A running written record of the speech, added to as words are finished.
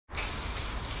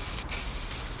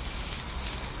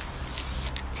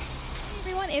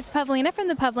everyone, it's Pavlina from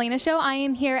the Pavlina Show. I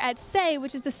am here at SAY,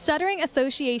 which is the Stuttering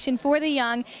Association for the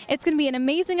Young. It's going to be an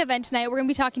amazing event tonight. We're going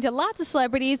to be talking to lots of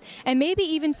celebrities and maybe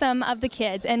even some of the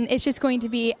kids, and it's just going to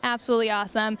be absolutely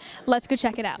awesome. Let's go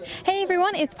check it out. Hey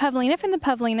everyone, it's Pavlina from the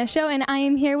Pavlina Show, and I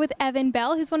am here with Evan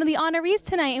Bell, who's one of the honorees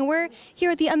tonight, and we're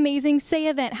here at the amazing SAY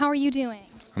event. How are you doing?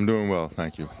 I'm doing well,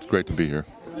 thank you. It's great to be here.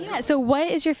 Yeah, so what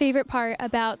is your favorite part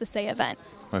about the SAY event?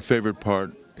 My favorite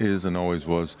part is and always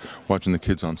was watching the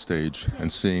kids on stage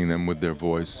and seeing them with their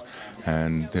voice,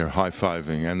 and they're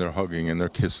high-fiving and they're hugging and they're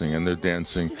kissing and they're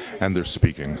dancing and they're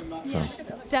speaking. So.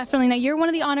 Definitely. Now you're one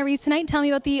of the honorees tonight. Tell me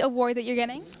about the award that you're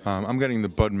getting. I'm getting the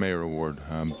Bud Mayer Award.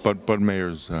 Bud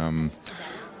Mayer's one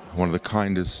of the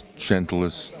kindest,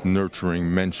 gentlest, nurturing,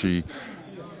 menschy,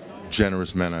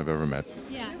 generous men I've ever met.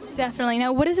 Yeah, definitely.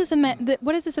 Now what does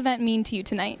this event mean to you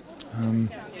tonight?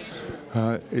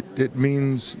 It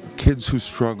means kids who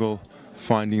struggle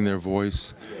finding their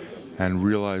voice and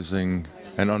realizing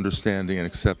and understanding and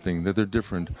accepting that they're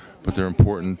different, but they're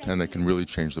important and they can really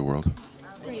change the world.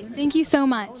 Great. Thank you so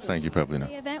much. Thank you, Pavlina.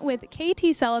 The event with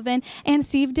KT Sullivan and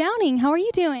Steve Downing. How are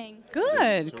you doing?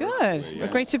 Good, good.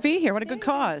 Great to be here. What a good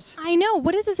cause. I know.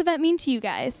 What does this event mean to you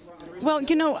guys? Well,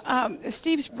 you know,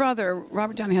 Steve's brother,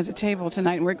 Robert Downing, has a table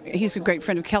tonight. And he's a great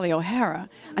friend of Kelly O'Hara.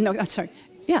 No, I'm sorry.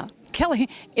 Yeah. Kelly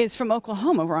is from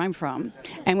Oklahoma, where I'm from,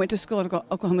 and went to school at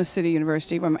Oklahoma City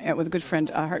University with a good friend.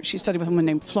 She studied with a woman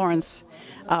named Florence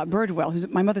Birdwell, who's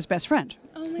my mother's best friend.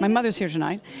 Oh my mother's here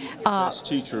tonight. Best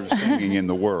teacher of singing in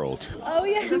the world. Oh,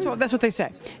 yeah. That's what they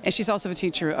say. And she's also a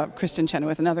teacher of Kristen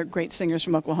Chenoweth and other great singers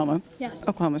from Oklahoma. Yes.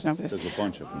 Oklahoma's known for this. There's a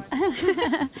bunch of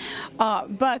them.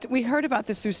 But we heard about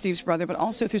this through Steve's brother, but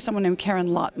also through someone named Karen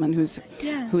Lotman,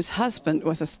 whose husband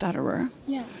was a stutterer.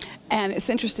 Yeah. And it's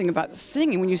interesting about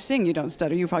singing. When you sing, you don't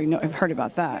stutter. You probably have heard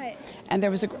about that. Right. And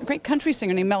there was a great country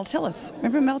singer named Mel Tillis.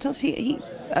 Remember Mel Tillis? He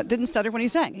didn't stutter when he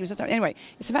sang. He was a stutterer. Anyway,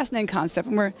 it's a fascinating concept,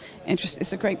 and we're interested.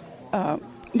 It's a great.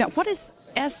 Now, what is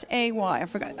SAY? I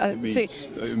forgot.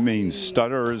 It means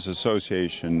Stutterers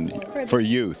Association for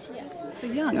Youth. Yes. The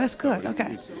young. That's good.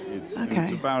 Okay.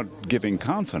 It's about giving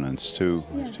confidence to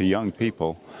young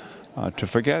people to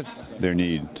forget their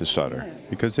need to stutter,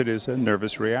 because it is a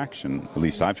nervous reaction. At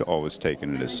least I've always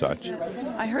taken it as such.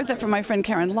 I heard that from my friend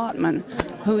Karen Lotman,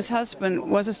 whose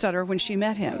husband was a stutterer when she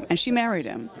met him, and she married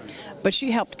him. But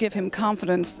she helped give him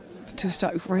confidence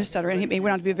for his stutter, and he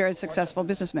went on to be a very successful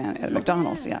businessman at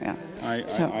McDonald's. Yeah.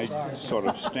 I sort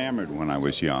of stammered when I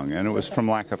was young, and it was from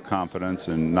lack of confidence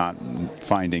and not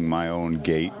finding my own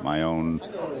gait, my own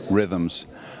rhythms.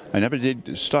 I never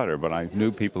did stutter, but I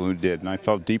knew people who did, and I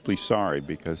felt deeply sorry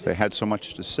because they had so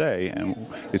much to say, and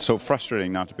it's so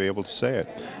frustrating not to be able to say it.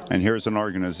 And here's an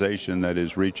organization that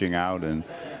is reaching out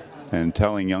and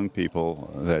telling young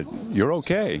people that you're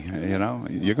okay, you know,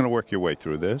 you're going to work your way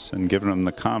through this, and giving them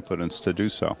the confidence to do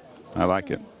so. I like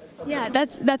it. Yeah,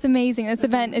 that's amazing. This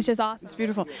event is just awesome. It's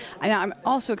beautiful. And I'm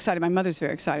also excited. My mother's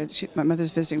very excited. My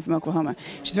mother's visiting from Oklahoma.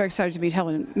 She's very excited to meet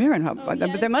Helen Mirren. But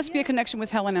there must be a connection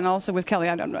with Helen and also with Kelly.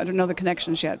 I don't know the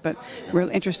connections yet, but we're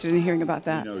interested in hearing about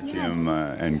that. You know Jim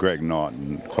and Greg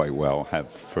Naughton quite well, have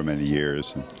for many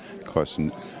years, and of course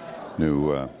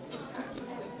knew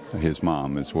his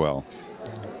mom as well,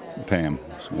 Pam,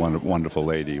 a wonderful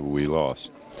lady we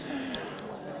lost.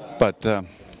 But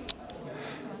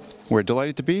we're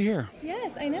delighted to be here.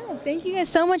 Yes, I know. Thank you guys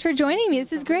so much for joining me.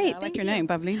 This is great. I like your name,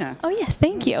 Pavlina. Oh, yes.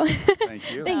 Thank you.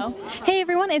 Thank you. Hey,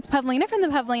 everyone. It's Pavlina from the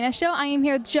Pavlina Show. I am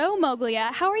here with Joe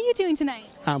Moglia. How are you doing tonight?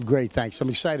 I'm great, thanks. I'm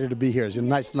excited to be here. It's a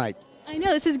nice night. I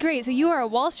know. This is great. So you are a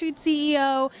Wall Street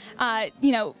CEO,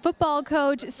 football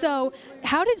coach. So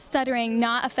how did stuttering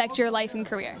not affect your life and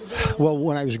career? Well,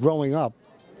 when I was growing up,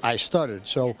 I stuttered.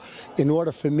 So in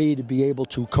order for me to be able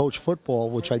to coach football,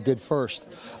 which I did first,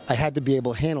 I had to be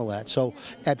able to handle that. So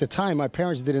at the time, my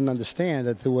parents didn't understand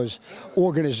that there was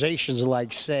organizations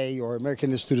like SAY or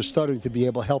American Institute of Stuttering to be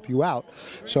able to help you out.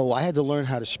 So I had to learn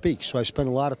how to speak. So I spent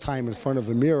a lot of time in front of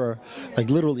a mirror, like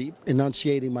literally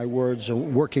enunciating my words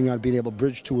and working on being able to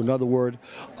bridge to another word,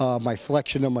 my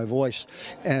flexion of my voice.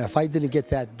 And if I didn't get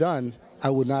that done, I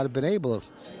would not have been able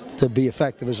to be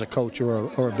effective as a coach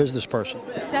or a business person.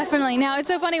 Definitely. Now, it's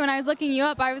so funny, when I was looking you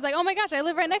up, I was like, oh my gosh, I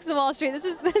live right next to Wall Street. This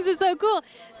is so cool.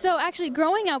 So actually,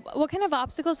 growing up, what kind of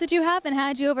obstacles did you have, and how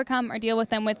did you overcome or deal with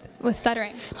them with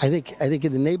stuttering? I think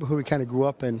in the neighborhood we kind of grew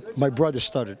up in, my brother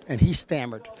stuttered, and he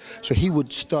stammered. So he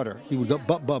would stutter. He would go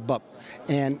bup, bup, bup.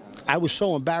 And I was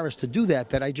so embarrassed to do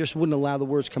that I just wouldn't allow the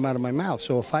words to come out of my mouth.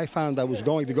 So if I found I was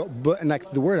going to go and knock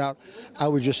the word out, I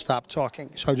would just stop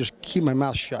talking. So I would just keep my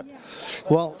mouth shut.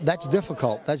 Well, that's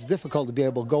difficult. That's difficult to be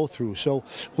able to go through. So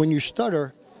when you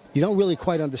stutter, you don't really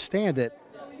quite understand it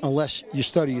unless you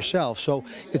study yourself. So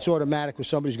it's automatic when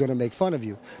somebody's going to make fun of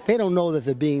you. They don't know that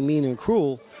they're being mean and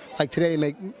cruel. Like today,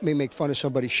 they may make fun of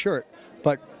somebody's shirt,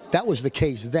 but that was the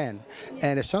case then.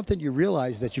 And it's something you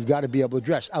realize that you've got to be able to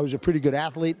address. I was a pretty good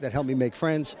athlete that helped me make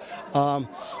friends.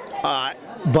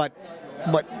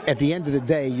 But at the end of the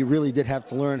day, you really did have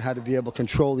to learn how to be able to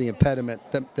control the impediment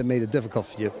that made it difficult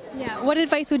for you. Yeah. What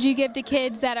advice would you give to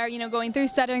kids that are, going through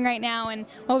stuttering right now, and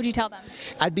what would you tell them?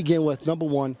 I'd begin with, number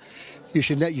one, you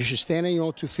should stand on your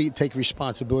own 2 feet and take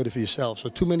responsibility for yourself. So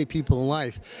too many people in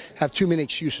life have too many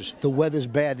excuses. The weather's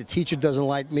bad, the teacher doesn't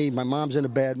like me, my mom's in a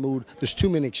bad mood. There's too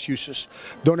many excuses.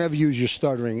 Don't ever use your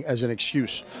stuttering as an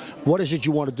excuse. What is it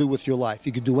you want to do with your life?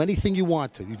 You can do anything you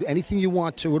want to. You do anything you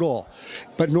want to at all.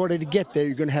 But in order to get there,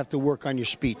 you're going to have to work on your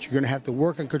speech. You're going to have to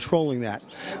work on controlling that.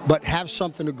 But have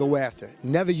something to go after.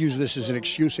 Never use this as an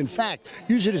excuse. In fact,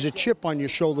 use it as a chip on your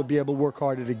shoulder to be able to work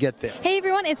harder to get there. Hey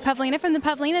everyone, it's Pavlina from the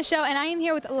Pavlina Show, and I am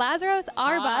here with LAZARO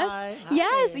ARBOS. Hi.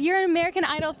 Yes, you're an American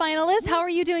Idol finalist. How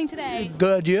are you doing today?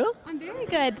 Good, you? I'm very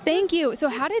good, thank you. So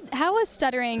how has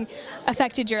stuttering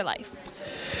affected your life?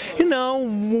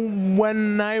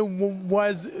 When I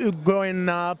was growing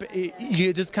up,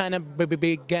 you just kind of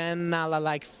began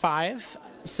like 5.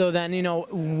 So then,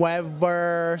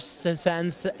 ever since I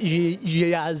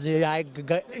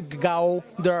go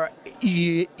there,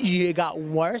 you got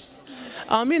worse.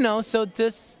 So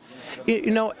this,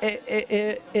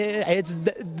 it's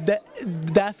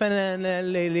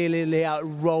definitely a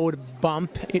road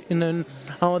bump. That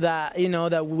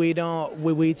we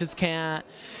just can't,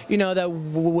 that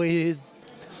we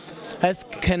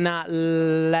just cannot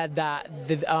let that,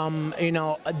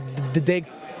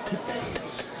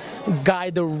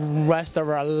 guide the rest of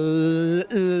our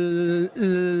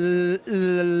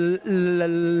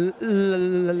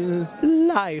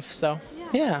life. So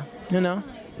yeah, Now,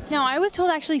 I was told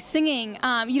actually singing,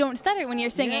 you don't stutter when you're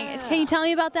singing. Yeah. Can you tell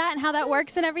me about that and how that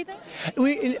works and everything?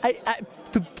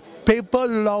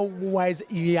 People always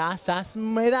ask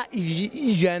me that,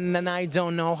 and I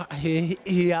don't know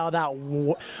how that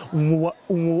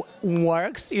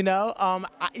works.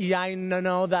 I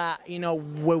know that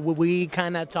we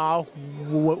kind of talk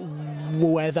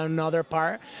with another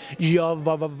part of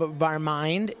our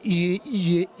mind,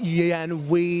 and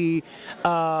we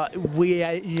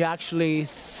actually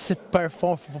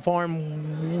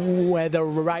perform with the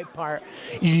right part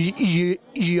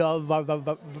of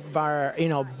our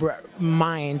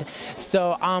mind.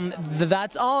 So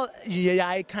that's all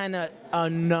I kind of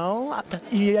know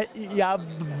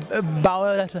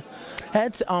about it.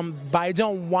 But I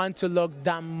don't want to look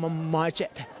that much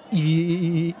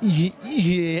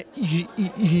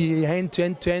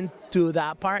into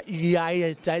that part.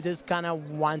 I just kind of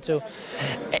want to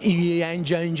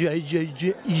enjoy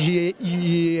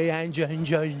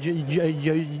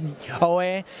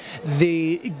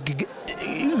the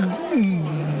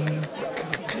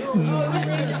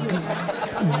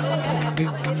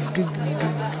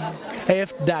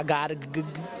if that God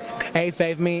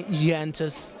gave me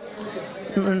just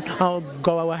I'll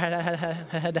go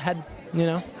ahead.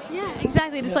 Yeah,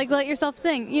 exactly. Just like let yourself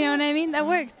sing. You know what I mean? That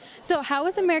works. So how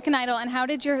was American Idol, and how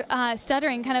did your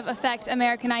stuttering kind of affect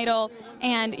American Idol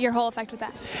and your whole effect with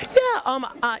that? Yeah,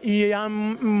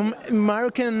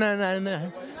 American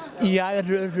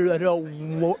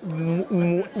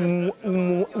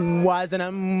was an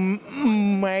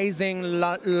amazing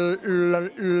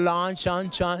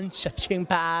launching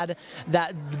pad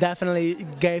that definitely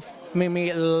gave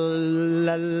me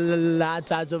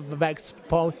lots of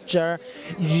exposure,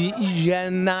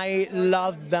 and I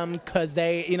loved them because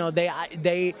they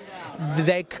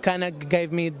kind of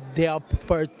gave me the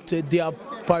opportunity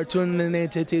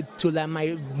to let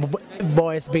my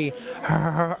voice be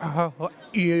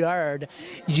heard,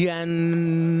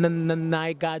 and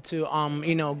I got to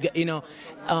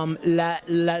let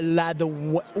the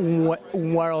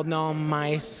world know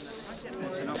my story.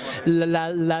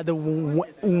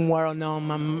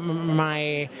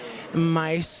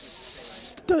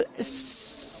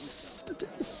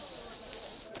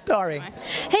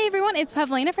 Hey everyone, it's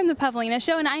Pavlina from the Pavlina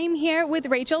Show, and I am here with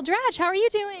Rachel Dratch. How are you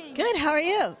doing? Good, how are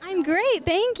you? I'm great,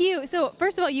 thank you. So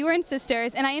first of all, you were in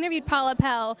Sisters, and I interviewed Paula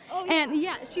Pell, and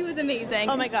yeah, she was amazing.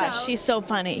 Oh my gosh, she's so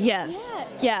funny, yes.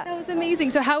 Yeah. That was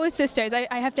amazing. So how was Sisters? I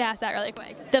have to ask that really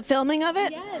quick. The filming of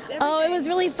it? Yes, Oh, it was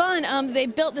really fun. They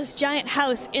built this giant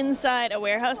house inside a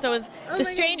warehouse, so it was the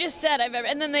strangest set I've ever,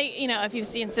 and then they, if you've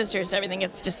seen Sisters, everything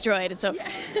gets destroyed. So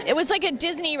it was like a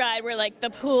Disney ride where like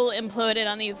the pool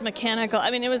imploded on these almost mechanical.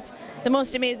 I mean, it was the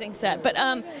most amazing set. But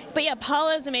yeah,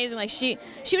 Paula is amazing. Like she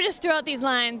would just throw out these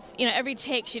lines. You know, every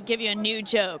take she'd give you a new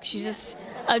joke. She's just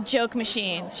a joke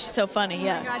machine. She's so funny.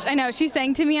 Yeah. Oh my gosh, I know. She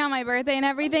sang to me on my birthday and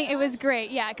everything. It was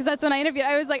great. Yeah, because that's when I interviewed.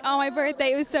 I was like, oh, my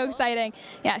birthday. It was so exciting.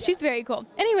 Yeah, she's very cool.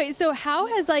 Anyway, so how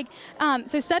has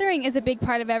so stuttering is a big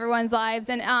part of everyone's lives,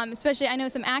 and especially I know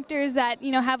some actors that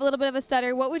have a little bit of a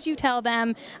stutter. What would you tell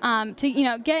them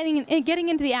to getting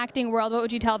into the acting world? What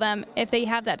would you tell them if they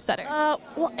have that stutter?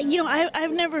 Well,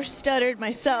 I've never stuttered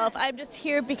myself. I'm just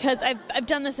here because I've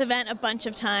done this event a bunch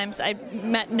of times. I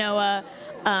met Noah,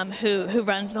 who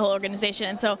runs the whole organization,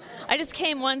 and so I just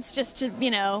came once just to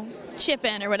chip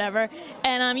in or whatever.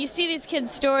 And you see these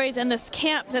kids' stories and this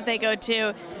camp that they go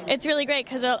to. It's really great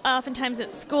because oftentimes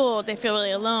at school they feel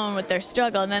really alone with their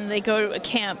struggle, and then they go to a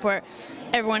camp where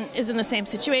everyone is in the same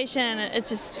situation. And it's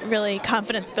just really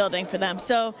confidence building for them.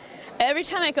 So every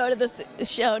time I go to this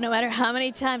show, no matter how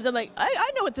many times, I'm like,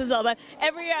 I know what this is all about.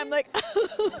 Every year I'm like,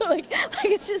 like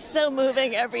it's just so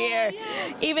moving every year.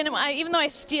 Even though I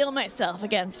steel myself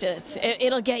against it,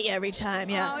 it'll get you every time.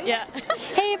 Yeah. Oh, yeah.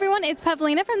 Hey everyone, it's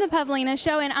Pavlina from the Pavlina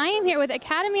Show, and I am here with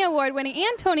Academy Award winning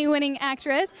and Tony winning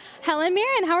actress Helen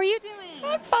Mirren. How are you doing?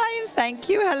 I'm fine, thank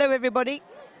you. Hello everybody.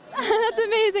 That's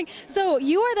amazing. So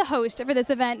you are the host for this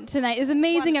event tonight. It's an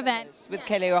amazing event. With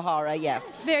Kelly O'Hara,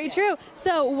 yes. Very true.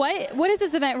 So what does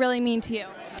this event really mean to you?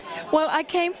 Well, I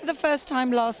came for the first time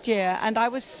last year, and I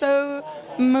was so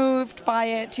moved by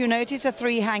it. It is a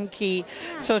three-hanky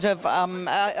sort of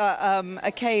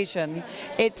occasion.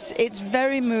 It's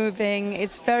very moving,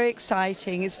 it's very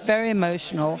exciting, it's very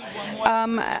emotional,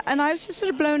 and I was just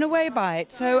sort of blown away by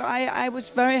it. So I was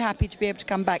very happy to be able to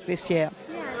come back this year.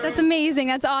 That's amazing.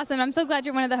 That's awesome. I'm so glad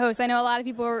you're one of the hosts. I know a lot of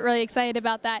people were really excited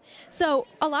about that. So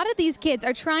a lot of these kids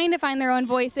are trying to find their own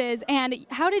voices. And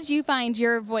how did you find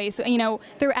your voice,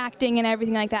 through acting and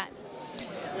everything like that?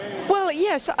 Well,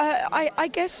 yes, I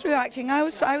guess through acting. I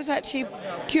was actually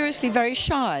curiously very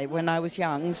shy when I was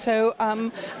young, so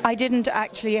I didn't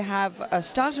actually have a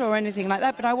stutter or anything like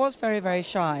that, but I was very, very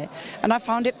shy, and I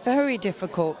found it very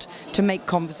difficult to make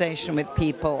conversation with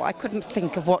people. I couldn't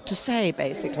think of what to say,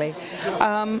 basically.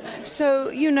 So,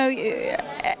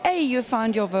 you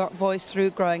find your voice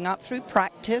through growing up, through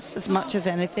practice as much as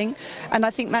anything, and I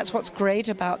think that's what's great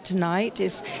about tonight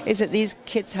is that these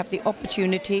kids have the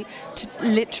opportunity to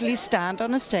literally stand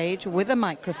on a stage with a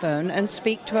microphone and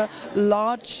speak to a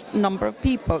large number of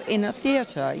people in a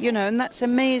theatre, and that's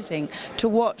amazing to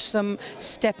watch them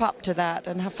step up to that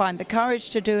and find the courage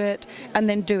to do it and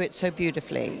then do it so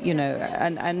beautifully,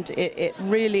 and it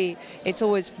really, it's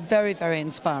always very, very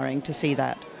inspiring to see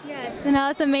that. Yes, no,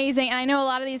 that's amazing. And I know a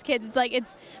lot of these kids,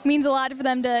 it means a lot for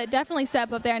them to definitely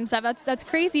step up there and stuff. That's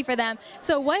crazy for them.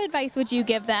 So what advice would you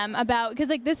give them about, because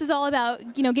this is all about,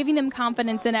 giving them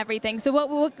confidence in everything. So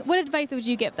what advice would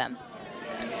you give them?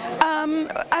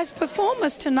 As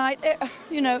performers tonight,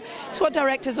 it's what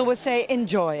directors always say,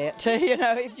 enjoy it,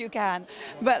 if you can.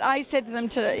 But I said to them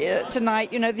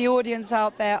tonight, the audience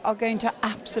out there are going to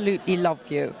absolutely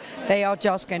love you. They are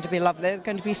just going to be loved. They're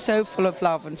going to be so full of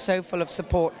love and so full of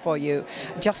support for you.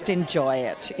 Just enjoy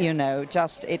it,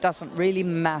 it doesn't really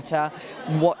matter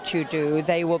what you do.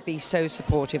 They will be so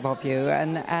supportive of you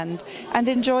and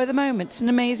enjoy the moment. It's an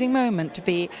amazing moment to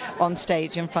be on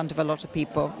stage in front of a lot of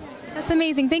people. That's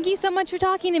amazing. Thank you so much for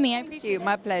talking to me. I appreciate it. Thank you.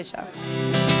 My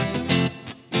pleasure.